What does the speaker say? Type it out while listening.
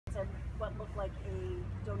what looked like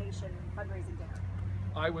a donation fundraising dinner?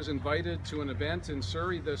 I was invited to an event in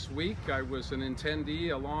Surrey this week. I was an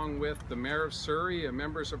attendee along with the Mayor of Surrey and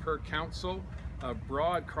members of her council, a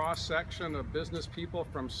broad cross-section of business people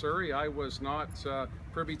from Surrey. I was not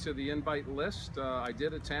privy to the invite list. I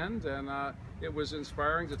did attend, and it was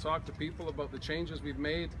inspiring to talk to people about the changes we've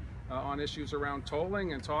made on issues around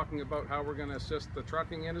tolling and talking about how we're going to assist the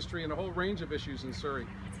trucking industry and a whole range of issues in Surrey.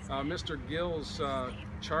 Mr. Gill's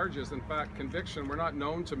charges, in fact conviction, were not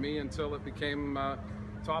known to me until it became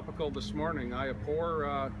topical this morning. I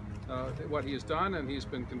abhor what he has done, and he's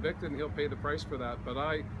been convicted, and he'll pay the price for that. But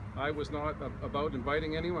I was not about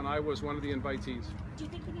inviting anyone. I was one of the invitees. Do you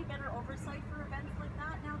think you need better oversight for events like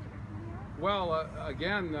that now that you're premier? Well,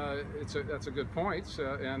 again, that's a good point,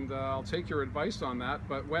 and I'll take your advice on that.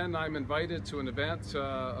 But when I'm invited to an event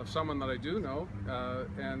of someone that I do know,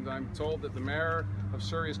 and I'm told that the Mayor of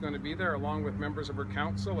Surrey is going to be there along with members of her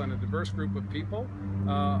council and a diverse group of people,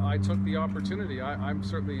 I took the opportunity. I'm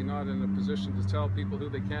certainly not in a position to tell people who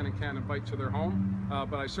they can and can't invite to their home,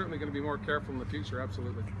 but I'm certainly going to be more careful in the future,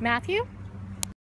 absolutely. Matthew?